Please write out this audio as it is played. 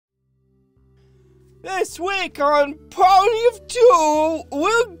This week on Party of Two,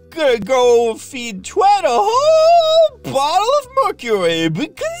 we're gonna go feed Twat a whole bottle of mercury because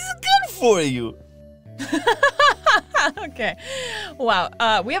it's good for you. Okay. Wow.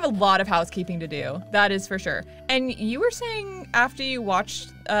 We have a lot of housekeeping to do. That is for sure. And you were saying after you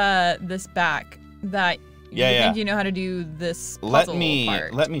watched this back that you think you know how to do this puzzle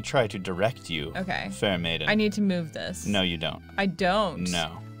part. Let me try to direct you. Okay. Fair maiden. I need to move this. No, you don't. I don't.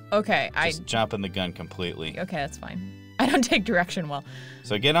 No. Okay. Just jumping the gun completely. Okay, that's fine. I don't take direction well.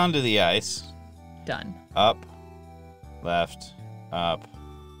 So get onto the ice. Done. Up, left, up,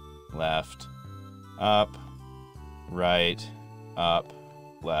 left, up, right, up,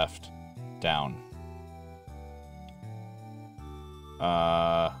 left, down.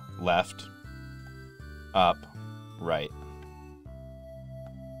 Left, up, right.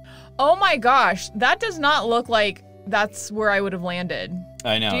 Oh my gosh, that does not look like that's where I would have landed.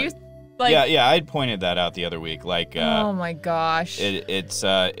 I know. Do you, like, yeah, I pointed that out the other week. Like, oh my gosh.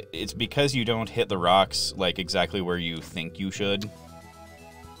 It's because you don't hit the rocks like exactly where you think you should.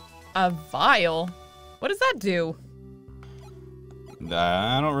 A vial? What does that do?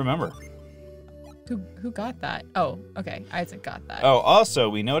 I don't remember. Who got that? Oh, okay. Isaac got that. Oh, also,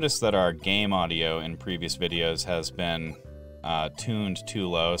 we noticed that our game audio in previous videos has been tuned too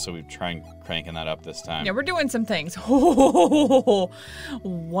low, so we've tried cranking that up this time. Yeah, we're doing some things. Oh,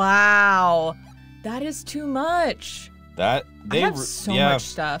 wow. That is too much. I have so much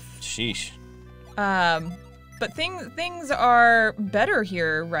stuff. Sheesh. But things are better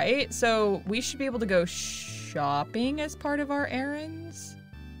here, right? So we should be able to go shopping as part of our errands?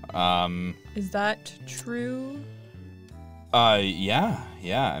 Is that true?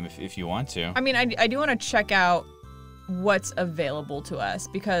 Yeah, if you want to. I mean, I do want to check out what's available to us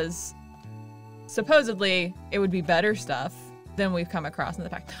because supposedly it would be better stuff than we've come across in the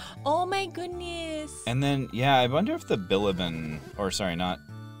past. Oh my goodness. And then, yeah, I wonder if the Bilibin, or sorry, not,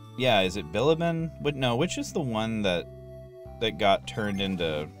 yeah, is it Bilibin? No, which is the one that got turned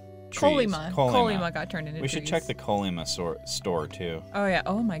into trees? Kolima got turned into trees. We should check the Kolima store too. Oh yeah,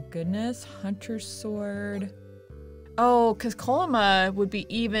 oh my goodness, Hunter's Sword. Oh, because Kolima would be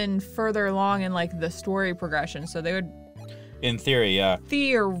even further along in like the story progression, so they would... In theory, yeah.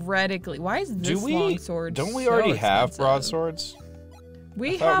 Theoretically. Why is this long sword Don't we so already expensive? have broadswords?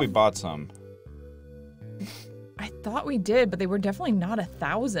 I thought we bought some. I thought we did, but they were definitely not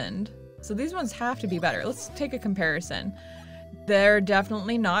 1,000. So these ones have to be better. Let's take a comparison. They're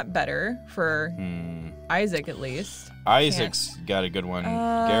definitely not better for Isaac, at least. Isaac's got a good one.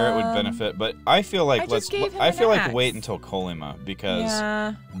 Garrett would benefit, but I feel like wait until Kolima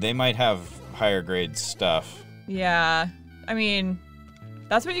because they might have higher grade stuff. Yeah. I mean,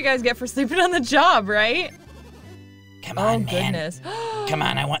 that's what you guys get for sleeping on the job, right? Come on, man. Goodness. Come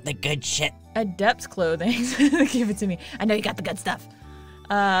on, I want the good shit. Adepts clothing. Give it to me. I know you got the good stuff.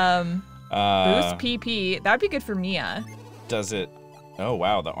 Boost PP. That'd be good for Mia. Does it? Oh,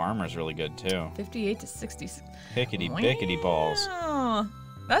 wow. The armor's really good, too. 58 to 60. Hickety-bickety balls.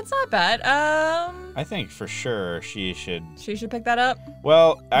 That's not bad. I think for sure she should pick that up?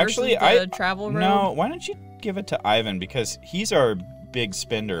 Well, actually, travel road? No, why don't you give it to Ivan? Because he's our big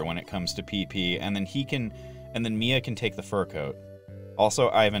spender when it comes to PP, and then Mia can take the fur coat. Also,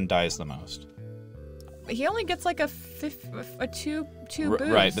 Ivan dies the most. He only gets like a two boost.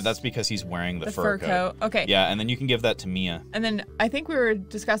 Right, but that's because he's wearing the fur coat. Okay. Yeah, and then you can give that to Mia. And then I think we were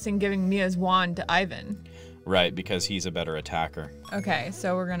discussing giving Mia's wand to Ivan. Right, because he's a better attacker. Okay,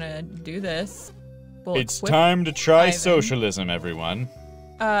 so we're gonna do this. It's time to try socialism, everyone.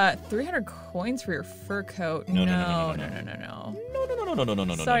 300 coins for your fur coat. No.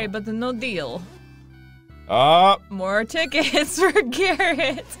 Sorry, but no deal. More tickets for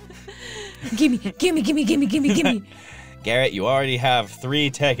Garrett. Gimme. Garrett, you already have 3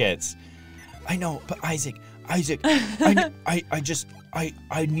 tickets. I know, but Isaac, I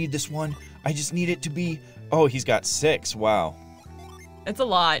need this one. I just need it to be. Oh, he's got 6. Wow. It's a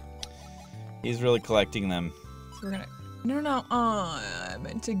lot. He's really collecting them. So we're gonna. No. Oh, I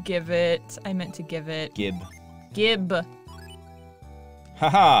meant to give it. Gib.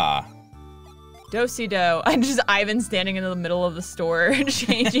 Haha. Do-si-do. I'm just Ivan standing in the middle of the store,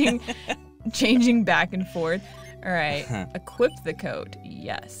 changing back and forth. All right. Equip the coat.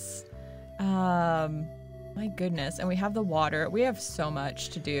 Yes. My goodness. And we have the water. We have so much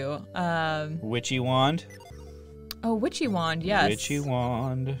to do. Witchy wand. Oh, witchy wand. Yes. Witchy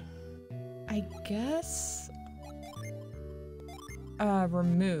wand. I guess.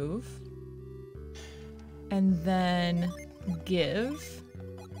 Remove. And then give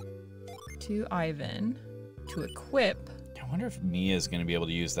to Ivan to equip. wonder if Mia's going to be able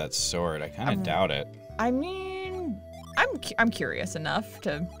to use that sword. I kind of doubt it. I mean, I'm curious enough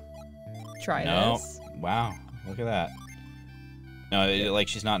to try this. Wow, look at that. No, like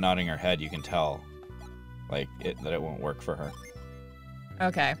she's not nodding her head. You can tell, like that it won't work for her.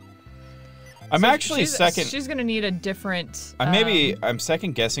 Okay. I'm actually second. She's gonna need a different. I'm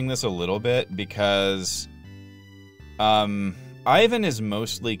second guessing this a little bit because, Ivan is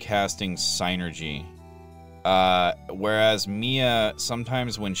mostly casting Psynergy, whereas Mia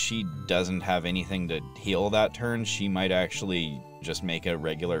sometimes when she doesn't have anything to heal that turn, she might actually just make a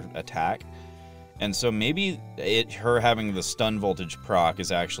regular attack. And so maybe her having the stun voltage proc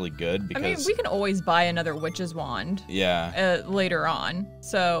is actually good because... I mean, we can always buy another witch's wand. Yeah. Later on.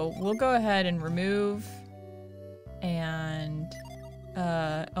 So we'll go ahead and remove. And,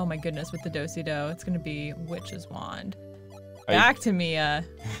 oh my goodness, with the do-si-do, it's going to be witch's wand. Back to Mia.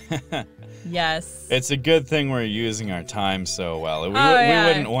 Yes. It's a good thing we're using our time so well. We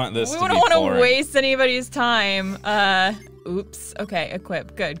wouldn't want this to be boring. We wouldn't want to waste anybody's time. Oops. Okay,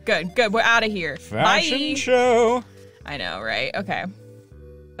 equip. Good. We're out of here. Fashion show. I know, right? Okay.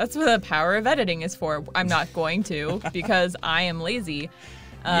 That's what the power of editing is for. I'm not going to because I am lazy.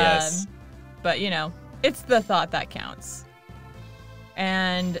 Yes. But, you know, it's the thought that counts.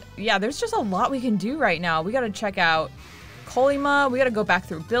 And, yeah, there's just a lot we can do right now. We got to check out Kolima. We got to go back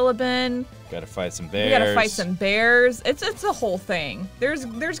through Bilibin. Got to fight some bears. We got to fight some bears. It's a whole thing. There's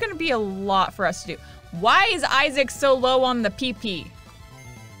going to be a lot for us to do. Why is Isaac so low on the PP?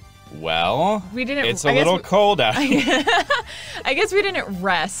 Well, it's a little cold out here. I guess we didn't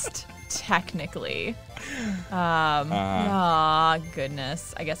rest, technically.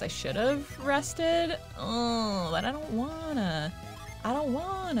 Goodness. I guess I should have rested. Oh, but I don't wanna.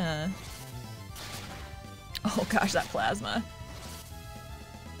 Oh gosh, that plasma.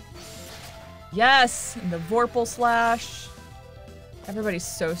 Yes, the Vorpal Slash. Everybody's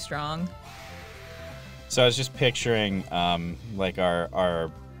so strong. So I was just picturing, like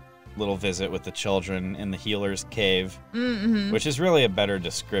our little visit with the children in the healer's cave, which is really a better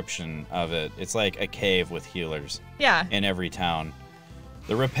description of it. It's like a cave with healers. Yeah. In every town.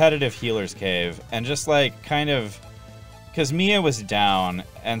 The repetitive healer's cave, and just like kind of, because Mia was down,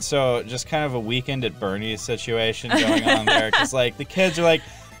 and so just kind of a Weekend at Bernie's situation going on there, because like the kids are like,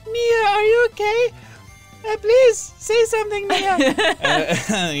 Mia, are you okay? Please say something, Mia.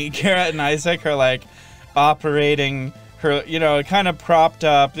 Garrett and Isaac are like operating her, you know, kind of propped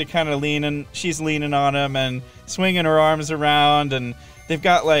up. They kind of she's leaning on him and swinging her arms around, and they've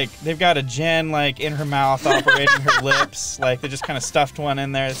got a Djinn like in her mouth operating her lips, like they just kind of stuffed one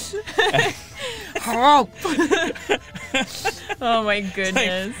in there. Oh my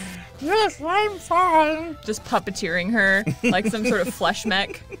goodness. Like, yes, I'm fine. Just puppeteering her like some sort of flesh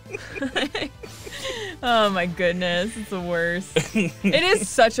mech. Oh my goodness, it's the worst. It's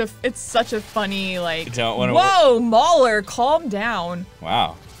such a funny, like, whoa, Mauler, calm down.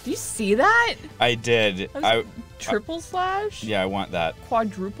 Wow. Do you see that? I did. Triple slash? Yeah, I want that.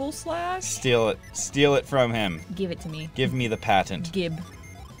 Quadruple slash? Steal it from him. Give it to me. Give me the patent. Gib.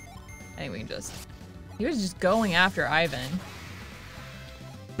 I think we can he was just going after Ivan.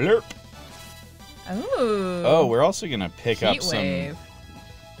 Blurp. Oh, we're also gonna pick up wave.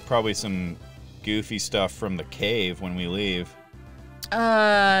 Probably some goofy stuff from the cave when we leave.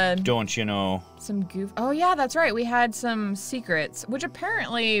 Don't you know? Some goof. Oh yeah, that's right. We had some secrets, which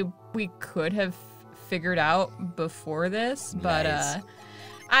apparently we could have figured out before this, but nice.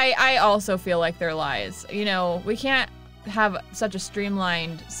 I also feel like they're lies. You know, we can't have such a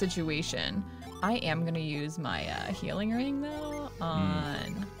streamlined situation. I am gonna use my healing ring though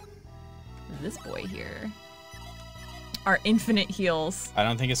on this boy here. Our infinite heals. I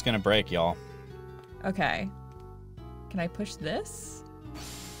don't think it's gonna break, y'all. Okay. Can I push this?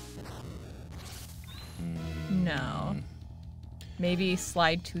 No. Maybe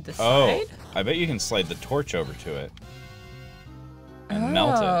slide to the side? Oh, I bet you can slide the torch over to it. And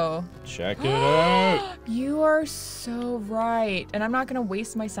melt it. Check it out. You are so right. And I'm not going to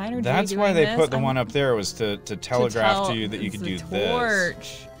waste my Psynergy. That's why they put the one up there, was to telegraph to you that you could do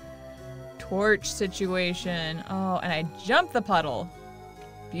this. Torch situation. Oh, and I jumped the puddle.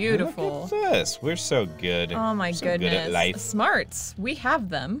 Beautiful. Look at this. We're so good. Oh my so goodness. Good at life. Smarts. We have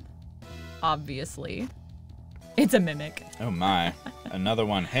them. Obviously. It's a mimic. Oh my. Another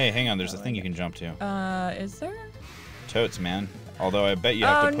one. Hey, hang on. There's a thing you can jump to. Is there? Totes, man. Although I bet you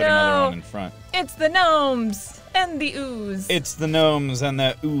have to put another one in front. It's the gnomes and the ooze. It's the gnomes and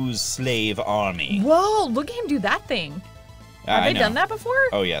the ooze slave army. Whoa, look at him do that thing. Have they done that before?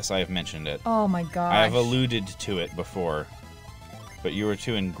 Oh yes, I have mentioned it. Oh my gosh. I have alluded to it before. But you were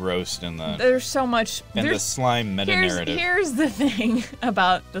too engrossed in the... There's so much... the slime meta-narrative. Here's the thing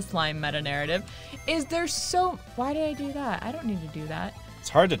about the slime meta-narrative, is there's so... Why did I do that? I don't need to do that. It's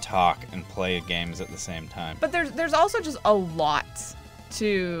hard to talk and play games at the same time. But there's also just a lot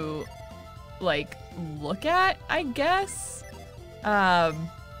to, like, look at, I guess. Yeah,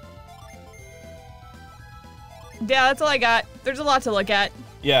 that's all I got. There's a lot to look at.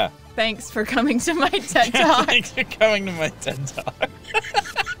 Yeah. Thanks for coming to my TED Talk. Thanks for coming to my TED Talk.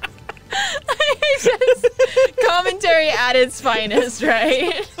 Just commentary at its finest,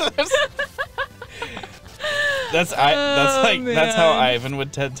 right? That's how Ivan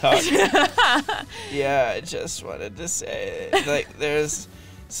would TED Talk. Yeah, I just wanted to say, like, this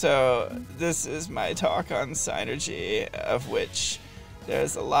is my talk on psynergy, of which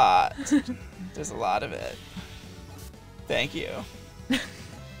there's a lot. There's a lot of it. Thank you.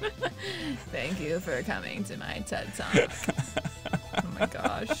 Thank you for coming to my TED Talk. Oh my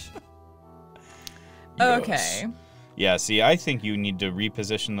gosh. Okay. Yeah, see, I think you need to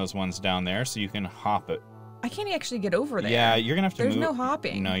reposition those ones down there so you can hop it. I can't actually get over there. Yeah, you're going to have to There's move. no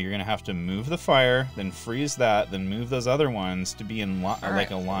hopping. No, you're going to have to move the fire, then freeze that, then move those other ones to be in like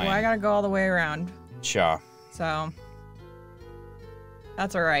a line. Well, I got to go all the way around. Cha. So,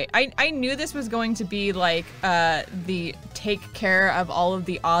 that's all right. I knew this was going to be like the take care of all of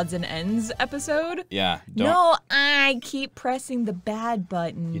the odds and ends episode. Yeah. No, I keep pressing the bad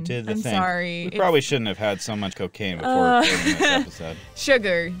button. You did the thing. I'm sorry. We probably shouldn't have had so much cocaine before recording this episode.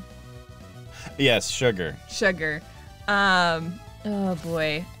 Sugar. Yes, sugar. Sugar. Oh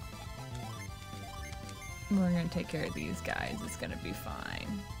boy. We're gonna take care of these guys. It's gonna be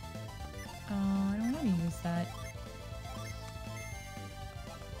fine. Oh, I don't want to use that.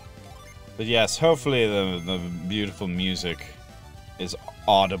 But yes, hopefully the beautiful music is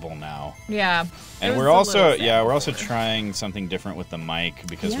audible now. Yeah. And we're also trying something different with the mic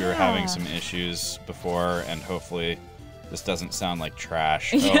because we were having some issues before, and hopefully this doesn't sound like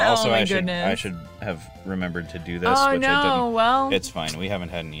trash. Yeah, also, I should have remembered to do this, oh, which no, I didn't. Well, it's fine. We haven't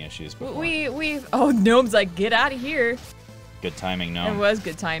had any issues before. Oh, Gnome's like, get out of here. Good timing, Gnome. It was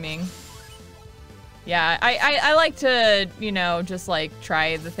good timing. Yeah, I like to, just like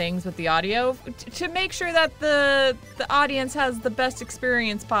try the things with the audio to make sure that the audience has the best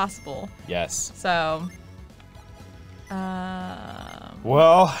experience possible. Yes. So,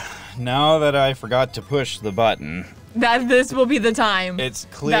 well, now that I forgot to push the button, that this will be the time. It's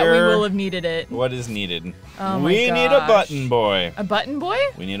clear that we will have needed it. What is needed? Oh my we need a button boy. A button boy?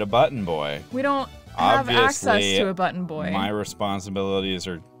 We need a button boy. We don't have access to a button boy. My responsibilities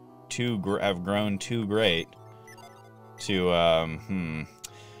are have grown too great to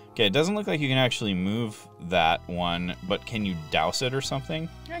Okay, it doesn't look like you can actually move that one, but can you douse it or something?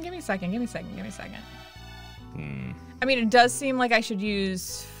 Yeah, give me a second. I mean, it does seem like I should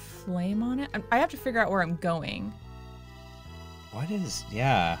use flame on it. I have to figure out where I'm going. What is...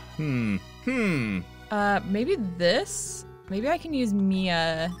 Yeah. Maybe this? Maybe I can use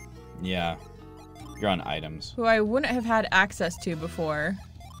Mia. Yeah. You're on items. Who I wouldn't have had access to before.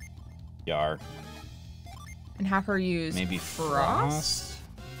 Yar. And have her use maybe Frost?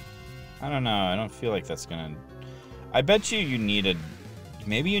 I don't know. I don't feel like that's gonna... I bet you need a...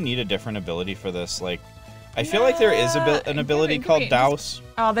 Maybe you need a different ability for this. Like, I feel like there is an ability called Douse.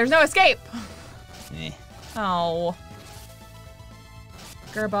 Oh, there's no escape! Eh. Oh.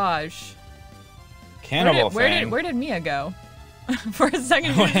 Garbage. Cannibal Fang. Where did Mia go? For a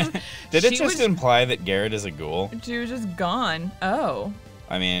second. Did it just imply that Garrett is a ghoul? She was just gone. Oh.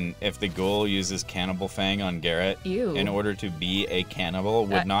 I mean, if the ghoul uses Cannibal Fang on Garrett, in order to be a cannibal,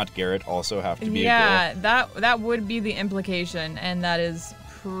 would not Garrett also have to be a ghoul? Yeah, that would be the implication, and that is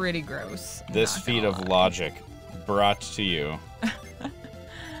pretty gross. This feat of logic brought to you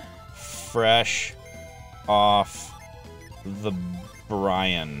fresh off the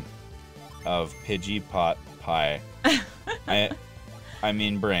Brian of Pidgey Pot Pie. I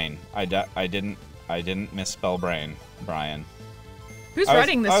mean brain. I didn't misspell brain, Brian. Who's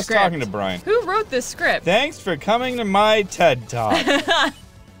writing this script? I was talking to Brian. Who wrote this script? Thanks for coming to my TED Talk.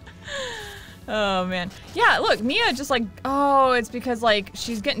 Oh, man. Yeah, look, Mia just like, oh, it's because, like,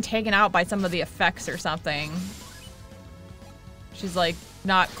 she's getting taken out by some of the effects or something. She's, like,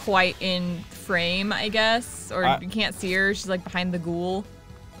 not quite in frame, I guess. Or you can't see her. She's, like, behind the ghoul.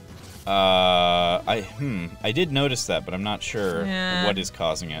 I did notice that, but I'm not sure what is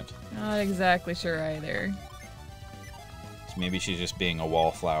causing it. Not exactly sure either. Maybe she's just being a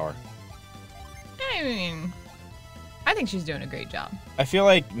wallflower. I mean, I think she's doing a great job. I feel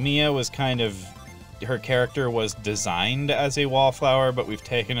like Mia was her character was designed as a wallflower, but we've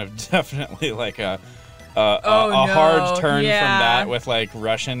taken definitely like a a hard turn from that with like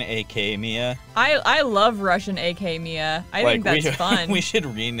Russian AK Mia. I love Russian AK Mia. I think that's fun. We should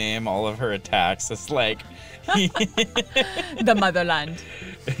rename all of her attacks as like the motherland.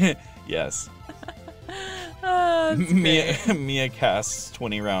 Yes. Oh, Mia casts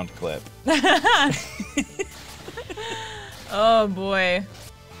 20-round clip. Oh boy.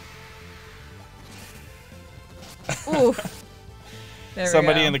 Oof.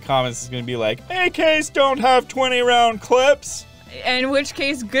 Somebody in the comments is going to be like, AKs don't have 20-round clips. In which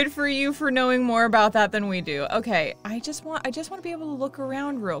case, good for you for knowing more about that than we do. Okay, I just want to be able to look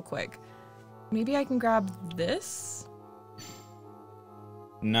around real quick. Maybe I can grab this?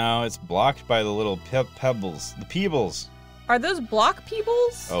 No, it's blocked by the little pebbles. The peebles. Are those block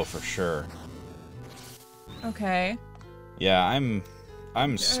peebles? Oh, for sure. Okay. Yeah, I'm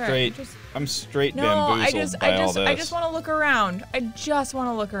straight. Right, I'm straight bamboozled by all this. I just want to look around. I just want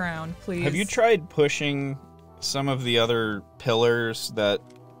to look around, please. Have you tried pushing some of the other pillars that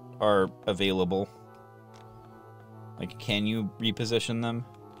are available? Like, can you reposition them?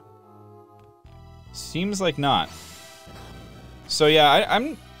 Seems like not. So yeah,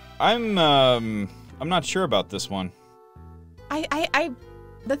 I'm not sure about this one.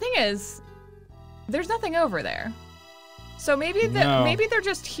 The thing is, there's nothing over there. So maybe maybe they're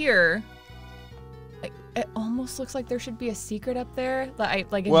just here. It almost looks like there should be a secret up there.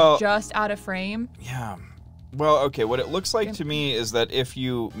 It's just out of frame. Yeah. Well, okay, what it looks like to me is that if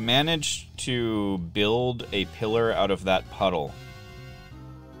you manage to build a pillar out of that puddle,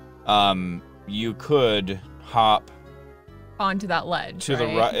 you could hop onto that ledge, to the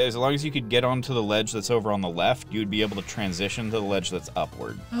right. As long as you could get onto the ledge that's over on the left, you'd be able to transition to the ledge that's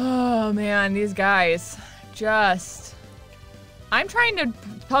upward. Oh man, these guys just... I'm trying to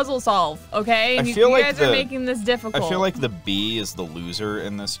puzzle solve, okay? And you guys are making this difficult. I feel like the bee is the loser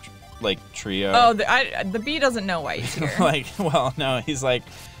in this trio. Oh, the bee doesn't know why he's here. Well, no, he's like,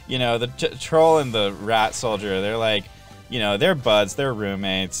 the troll and the rat soldier, they're like, they're buds, they're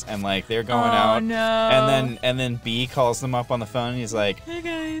roommates, and like they're going out. Oh no. And then B calls them up on the phone and he's like, hey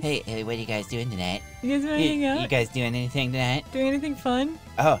guys. Hey, what are you guys doing tonight? You guys want to hang out? You guys doing anything tonight? Doing anything fun?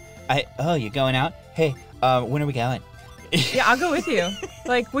 Oh, you're going out? Hey, when are we going? Yeah, I'll go with you.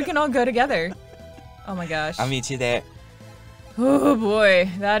 We can all go together. Oh my gosh. I'll meet you there. Oh boy,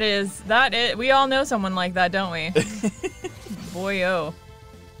 that is. We all know someone like that, don't we? Boy, oh.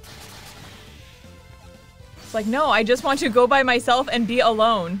 It's like, no, I just want to go by myself and be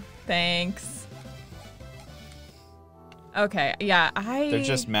alone. Thanks. Okay, yeah, They're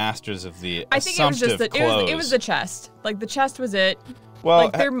just masters of the I think it was just it was the chest. The chest was it.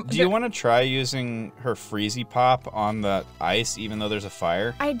 Well, do you want to try using her Freezy Pop on the ice, even though there's a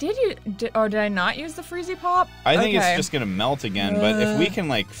fire? I did did I not use the Freezy Pop? I think it's just gonna melt again. But if we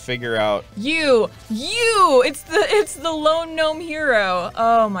can figure out it's the lone gnome hero.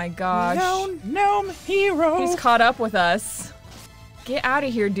 Oh my gosh, lone gnome hero. He's caught up with us. Get out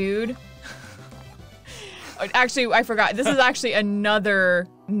of here, dude. Actually, I forgot. This is actually another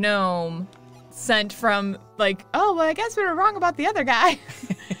gnome. Sent from oh well, I guess we were wrong about the other guy.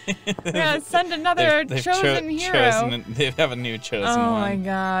 We're gonna send another chosen hero. They have a new chosen one. Oh my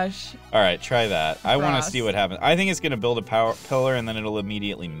gosh. All right, try that. I want to see what happens. I think it's gonna build a power pillar and then it'll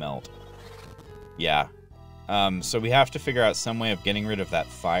immediately melt. Yeah. So we have to figure out some way of getting rid of that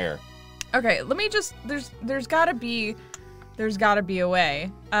fire. Okay, let me just. There's gotta be a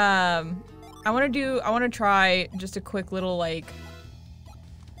way. I want to try just a quick little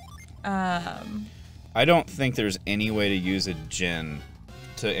I don't think there's any way to use a Djinn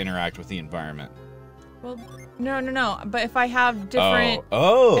to interact with the environment. Well, no. But if I have different,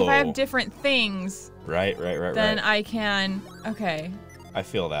 if I have different things, right. Then I can. Okay. I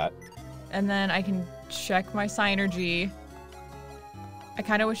feel that. And then I can check my psynergy. I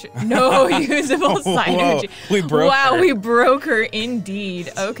kind of wish no usable psynergy. Whoa, we broke her. We broke her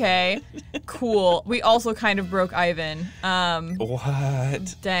indeed. Okay, cool. We also kind of broke Ivan.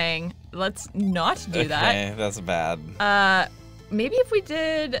 What? Dang. Let's not do that. Okay, that's bad. Maybe if we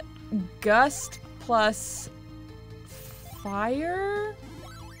did gust plus fire.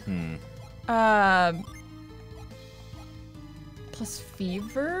 Plus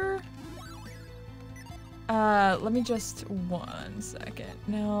fever. Let me just 1 second.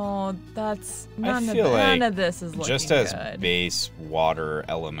 No, that's none of this is looking just as good. Base water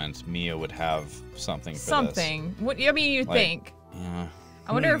element, Mia would have something for this. What I mean, you think? Yeah.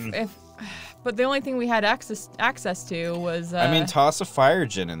 I wonder if but the only thing we had access to was. I mean, toss a fire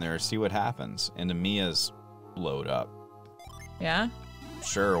Djinn in there, see what happens, into Mia's load up. Yeah.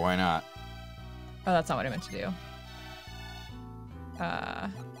 Sure, why not? Oh, that's not what I meant to do.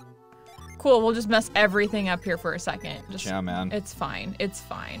 Cool, we'll just mess everything up here for a second. Yeah, man. It's fine. It's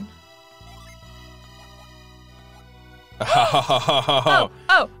fine.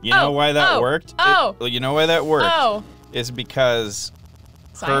 You know why that worked? You know why that worked? Oh. Is because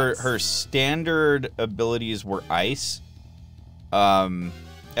Science. her standard abilities were ice. And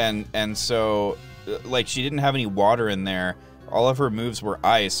so like she didn't have any water in there. All of her moves were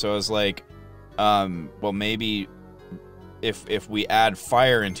ice, so I was like, well, maybe if we add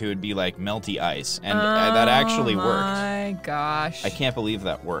fire into it, it'd be like melty ice, and that actually worked. Oh my gosh! I can't believe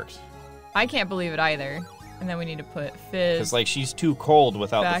that worked. I can't believe it either. And then we need to put Fizz. Because like she's too cold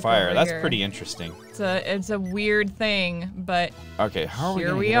without the fire. That's here. pretty interesting. It's a weird thing, but okay, how are we here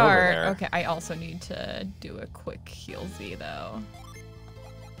gonna we get are. over there? Okay, I also need to do a quick heal Z though.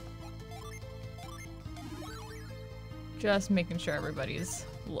 Just making sure everybody's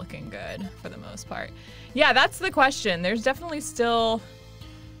looking good for the most part. Yeah, that's the question. There's definitely still...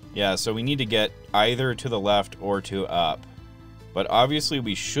 Yeah, so we need to get either to the left or to up. But obviously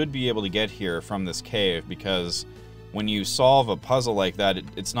we should be able to get here from this cave because when you solve a puzzle like that,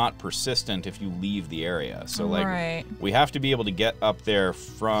 it's not persistent if you leave the area. So like we have to be able to get up there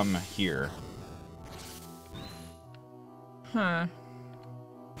from here. Huh.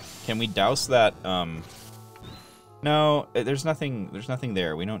 Can we douse that No, there's nothing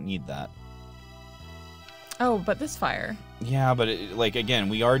there. We don't need that. Oh, but this fire. Yeah, but like again,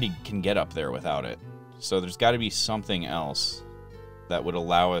 we already can get up there without it. So there's got to be something else that would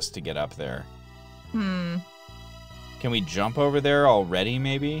allow us to get up there. Can we jump over there already,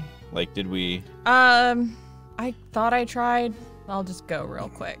 maybe? Like, did we... I thought I tried. I'll just go real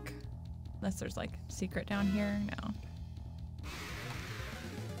quick. Unless there's, like, secret down here. No.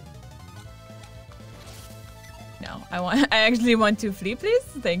 No, I actually want to flee, please.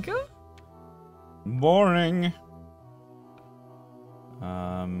 Thank you. Boring.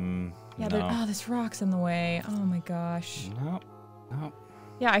 Yeah, no. this rock's in the way. Oh my gosh. Nope. Nope.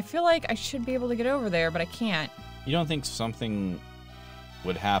 Yeah, I feel like I should be able to get over there, but I can't. You don't think something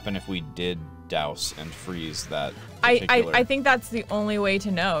would happen if we did douse and freeze that particular... I think that's the only way to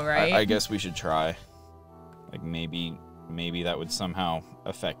know, right? I guess we should try. Like, maybe that would somehow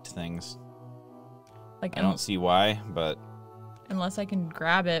affect things. Like, I don't see why, but... Unless I can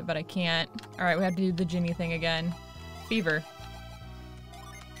grab it, but I can't. All right, we have to do the Djinn thing again. Fever.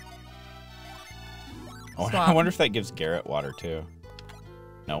 I wonder if that gives Garrett water, too.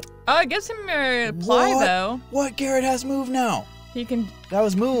 Nope. Oh, it gives him a reply, though. What? Garrett has move now. He can... That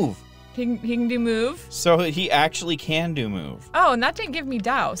was move. He can do move. So he actually can do move. Oh, and that didn't give me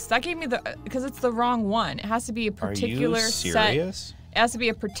douse. That gave me the... Because it's the wrong one. It has to be a particular set. Are you serious? It has to be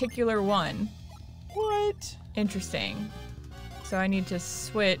a particular one. What? Interesting. So I need to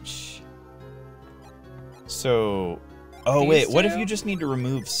switch. So... Oh, wait. What if you just need to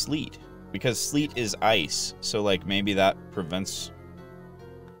remove sleet? Because sleet is ice. So, like, maybe that prevents...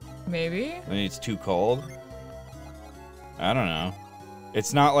 Maybe? I mean, it's too cold? I don't know.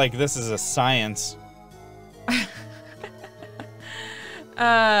 It's not like this is a science.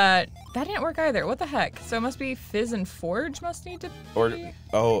 That didn't work either. What the heck? So it must be Fizz and Forge must need to be... Or...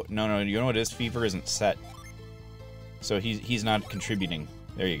 Oh, no. You know what it is? Fever isn't set. So he's not contributing.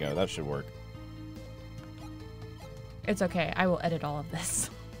 There you go. That should work. It's okay. I will edit all of this.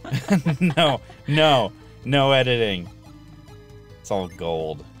 No editing. It's all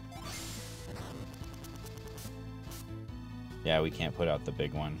gold. Yeah, we can't put out the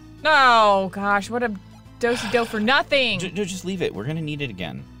big one. No, gosh, what a do-si-do for nothing. Just leave it. We're gonna need it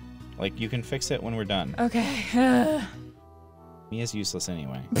again. Like, you can fix it when we're done. Okay. Mia's useless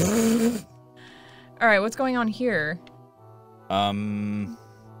anyway. All right, what's going on here?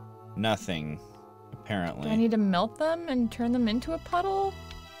 Nothing. Apparently. Do I need to melt them and turn them into a puddle?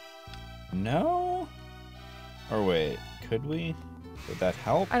 No? Or wait, could we? Would that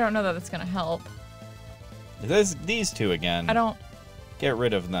help? I don't know that that's gonna help. These two again. I don't... Get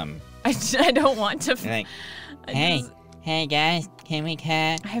rid of them. I don't want to... Like, hey guys, can we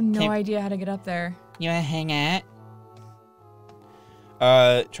I have no idea how to get up there. You wanna hang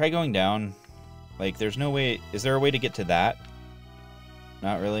out? Try going down. Like, there's no way... Is there a way to get to that?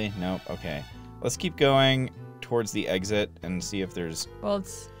 Not really? Nope. Okay. Let's keep going towards the exit and see if there's... Well,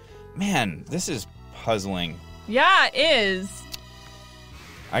 it's... Man, this is puzzling. Yeah, it is.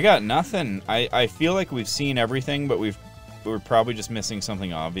 I got nothing. I feel like we've seen everything, but we're probably just missing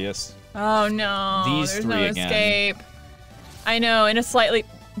something obvious. Oh no, there's no escape. I know, in a slightly...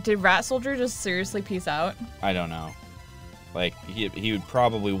 Did Rat Soldier just seriously peace out? I don't know. Like, he would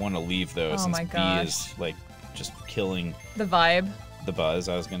probably want to leave, though, since B is, like, just killing... The vibe. The buzz,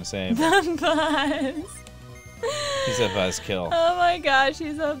 I was going to say. The buzz. He's a buzzkill. Oh my gosh,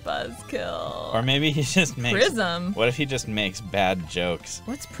 he's a buzzkill. Or maybe he just makes... Prism? What if he just makes bad jokes?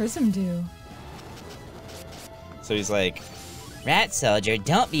 What's Prism do? So he's like... Rat soldier,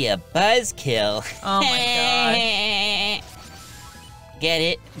 don't be a buzzkill. Oh my gosh. Get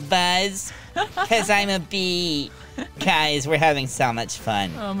it, Buzz? Because I'm a bee. Guys, we're having so much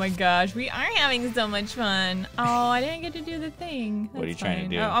fun. Oh my gosh, we are having so much fun. Oh, I didn't get to do the thing. What are you That's trying to fine.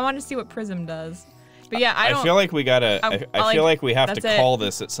 do? I want to see what Prism does. But yeah, I don't... feel like we gotta... I feel like we have to that's it. call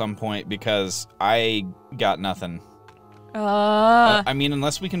this at some point because I got nothing. I mean,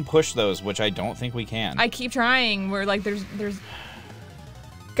 unless we can push those, which I don't think we can. I keep trying. We're like, there's...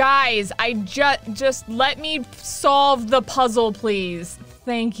 Guys, I just let me solve the puzzle, please.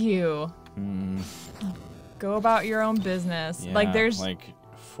 Thank you. Go about your own business. Yeah, like, there's... Like,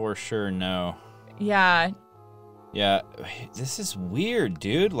 for sure, no. Yeah. Yeah, this is weird,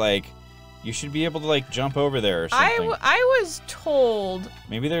 dude. Like, you should be able to, like, jump over there or something. I was told...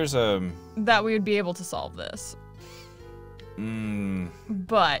 Maybe there's a... that we would be able to solve this.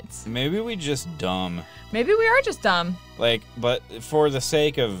 But... Maybe we just dumb. Maybe we are just dumb. Like, but for the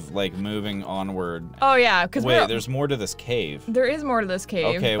sake of, like, moving onward... Oh, yeah, because Wait, there's more to this cave. There is more to this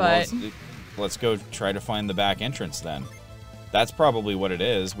cave, okay, but... well, let's go try to find the back entrance then. That's probably what it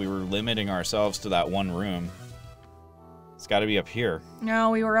is. We were limiting ourselves to that one room. It's got to be up here.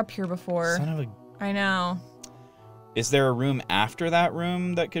 No, we were up here before. Son of a... I know. Is there a room after that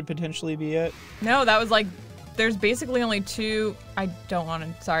room that could potentially be it? No, that was like... There's basically only two... I don't want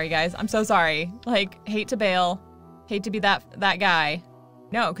to... Sorry, guys. I'm so sorry. Like, hate to bail. Hate to be that guy.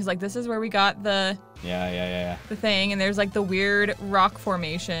 No, because, like, this is where we got the... Yeah. The thing, and there's, like, the weird rock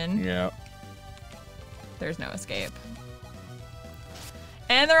formation. Yeah. There's no escape.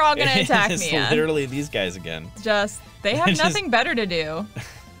 And they're all gonna attack me. It's literally these guys again. Just... They have nothing better to do.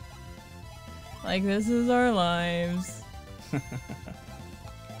 Like, this is our lives.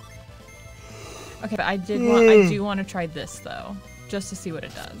 Okay, but I do want to try this though, just to see what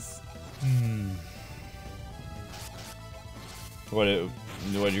it does. What you?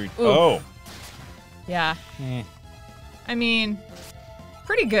 Oof. Oh. Yeah. I mean,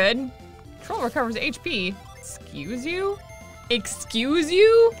 pretty good. Troll recovers HP. Excuse you? Excuse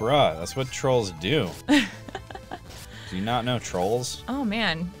you? Bruh, that's what trolls do. Do you not know trolls? Oh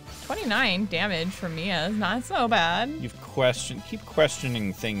man, 29 damage from Mia is not so bad. Keep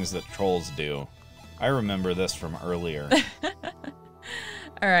questioning things that trolls do. I remember this from earlier.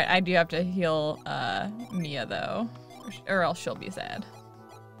 All right, I do have to heal Mia though, or else she'll be sad.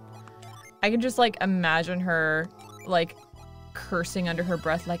 I can just like imagine her like cursing under her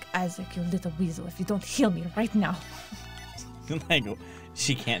breath, like, Isaac, you little weasel, if you don't heal me right now. Like,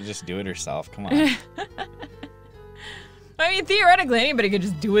 she can't just do it herself. Come on. I mean, theoretically, anybody could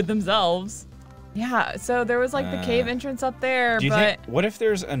just do it themselves. Yeah, so there was like the cave entrance up there, what if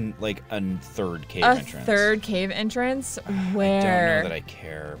there's a third cave entrance? A third cave entrance? Where? I don't know that I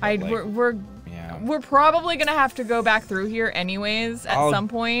care. We're probably gonna have to go back through here anyways at some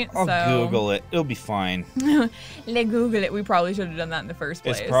point. I'll Google it. It'll be fine. Let's Google it. We probably should have done that in the first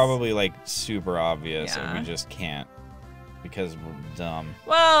place. It's probably like super obvious, and we just can't because we're dumb.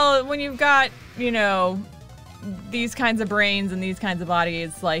 Well, when you've got, you know, these kinds of brains and these kinds of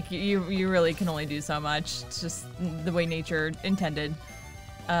bodies, like you really can only do so much. It's just the way nature intended.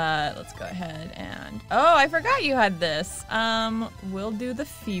 Let's go ahead and I forgot you had this. We'll do the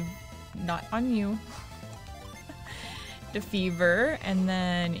fever, not on you. The fever, and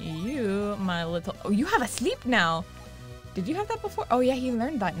then you, my little. Oh, you have a sleep now. Did you have that before? Oh yeah, he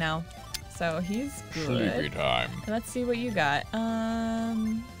learned that now, so he's good. Sleepy time. Let's see what you got.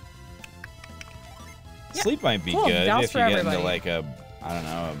 Sleep might be cool. good Douse if you for get everybody. into like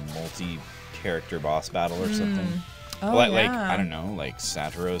a multi-character boss battle or something. Oh, like yeah. I don't know, like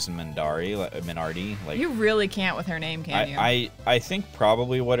Satiros and Minardi. Like you really can't with her name, can you? I think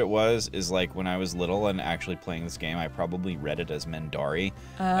probably what it was is like when I was little and actually playing this game, I probably read it as Mendari,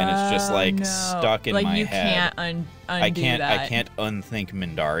 and it's just like stuck in my head. Like you can't undo that. I can't unthink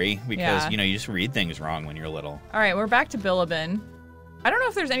Mendari because you know you just read things wrong when you're little. All right, we're back to Bilibin. I don't know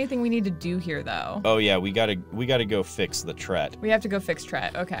if there's anything we need to do here though. Oh yeah, we gotta go fix the Tret. We have to go fix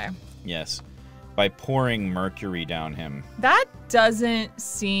Tret. Okay. Yes. By pouring mercury down him. That doesn't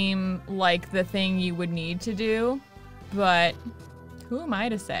seem like the thing you would need to do, but who am I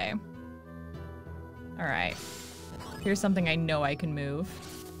to say? All right. Here's something I know I can move.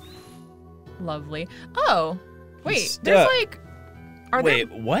 Lovely. Oh, wait. There's like...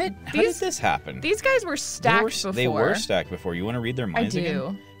 Wait, what? How did this happen? These guys were stacked before. They were stacked before. You want to read their minds again?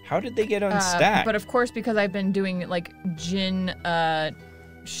 I do. How did they get unstacked? But of course, because I've been doing like Djinn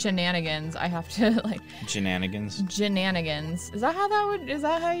shenanigans, I have to like. Shenanigans. Shenanigans. Is that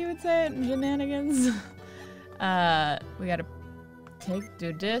how you would say it? Shenanigans. We gotta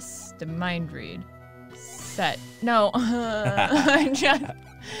do this. The mind read. Set. No. I'm just.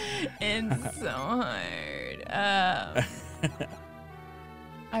 It's so hard.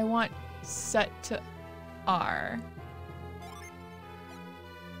 I want set to R.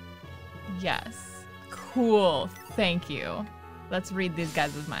 Yes. Cool. Thank you. Let's read these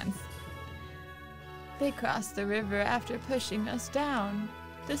guys' minds. They crossed the river after pushing us down.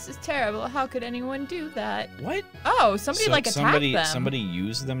 This is terrible. How could anyone do that? What? Oh, somebody attacked them. Somebody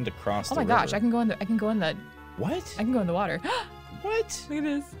used them to cross the river. Oh my gosh, I can go in the What? I can go in the water. What? Look at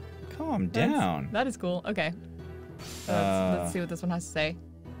this. Calm down. That is cool. Okay. Let's see what this one has to say.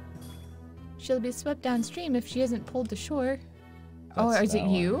 She'll be swept downstream if she isn't pulled to shore. Is it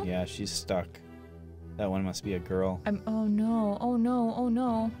you? One. Yeah, she's stuck. That one must be a girl. Oh no. Oh no. Oh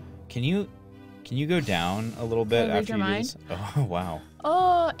no. Can you go down a little bit after you do this? Oh wow.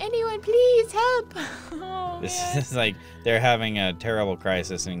 Oh, anyone please help. Oh, this is like they're having a terrible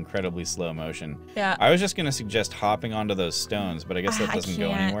crisis in incredibly slow motion. Yeah. I was just gonna suggest hopping onto those stones, but I guess that doesn't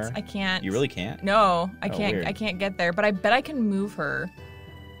go anywhere. I can't. You really can't? No, I can't. Weird. I can't get there, but I bet I can move her.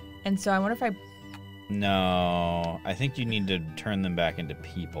 And so I wonder if I. No, I think you need to turn them back into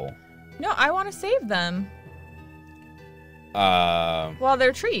people. No, I want to save them. Well,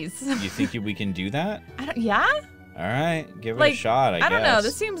 they're trees. You think we can do that? Yeah? All right, give it a shot, I guess. I don't know.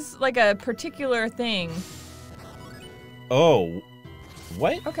 This seems like a particular thing. Oh,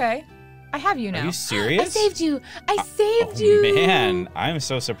 what? Okay. I have you now. Are you serious? I saved you. I saved you. Man, I'm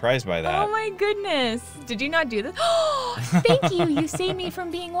so surprised by that. Oh my goodness. Did you not do this? Thank you. You saved me from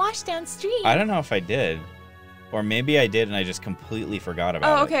being washed downstream. I don't know if I did. Or maybe I did and I just completely forgot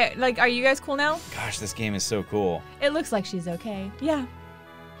about it. Oh, okay. Like, are you guys cool now? Gosh, this game is so cool. It looks like she's okay. Yeah.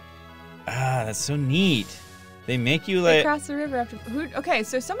 Ah, that's so neat. They make you like... They cross the river after... Okay,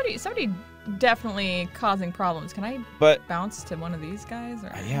 so somebody definitely causing problems. Can I bounce to one of these guys?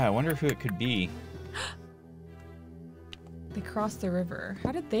 Or? Yeah, I wonder who it could be. They crossed the river.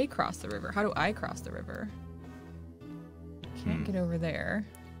 How did they cross the river? How do I cross the river? Can't get over there.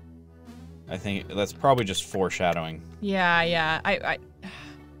 I think that's probably just foreshadowing. Yeah. I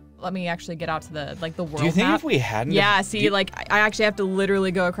let me actually get out to the world map. Do you think if we hadn't? Yeah. See, I actually have to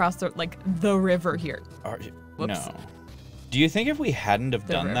literally go across the river here. Whoops. No. Do you think if we hadn't have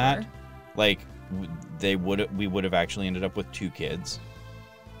done that, we would have actually ended up with 2 kids?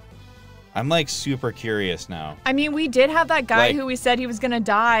 I'm super curious now. I mean, we did have that guy who we said he was gonna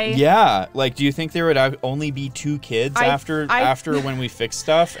die. Yeah, do you think there would only be 2 kids after when we fixed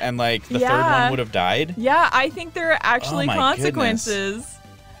stuff, and the third one would have died? Yeah, I think there are actually consequences. Goodness.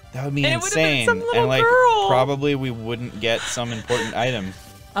 That would be insane. It would have been some little girl. Probably we wouldn't get some important item.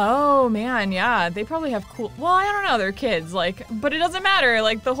 Oh man, yeah, they probably have cool. Well, I don't know, they're kids, but it doesn't matter.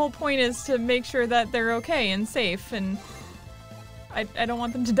 The whole point is to make sure that they're okay and safe, and I don't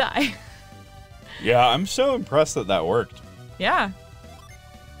want them to die. Yeah, I'm so impressed that worked. Yeah.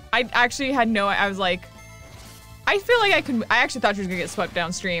 I actually had I was like, I feel like I actually thought she was gonna get swept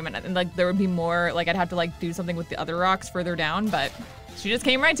downstream and there would be more, I'd have to do something with the other rocks further down, but she just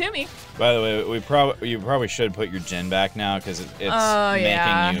came right to me. By the way, you probably should put your Djinn back now because it's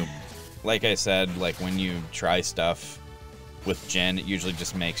making you, like I said, when you try stuff with Djinn, it usually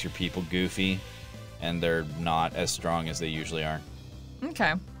just makes your people goofy and they're not as strong as they usually are.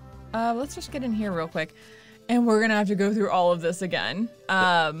 Okay. Let's just get in here real quick, and we're gonna have to go through all of this again,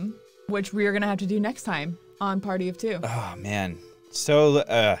 which we are gonna have to do next time on Party of 2. Oh man, so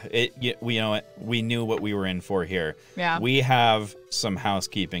we knew what we were in for here. Yeah. We have some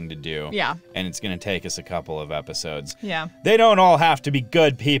housekeeping to do. Yeah. And it's gonna take us a couple of episodes. Yeah. They don't all have to be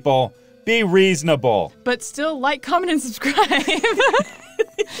good, people. Be reasonable. But still, comment, and subscribe.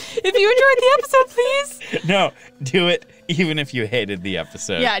 If you enjoyed the episode, please. No, do it even if you hated the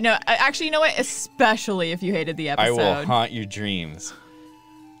episode. Yeah, no, actually, you know what? Especially if you hated the episode. I will haunt your dreams.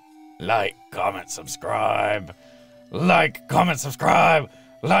 Like, comment, subscribe. Like, comment, subscribe.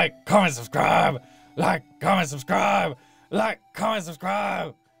 Like, comment, subscribe. Like, comment, subscribe. Like, comment,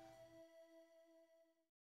 subscribe.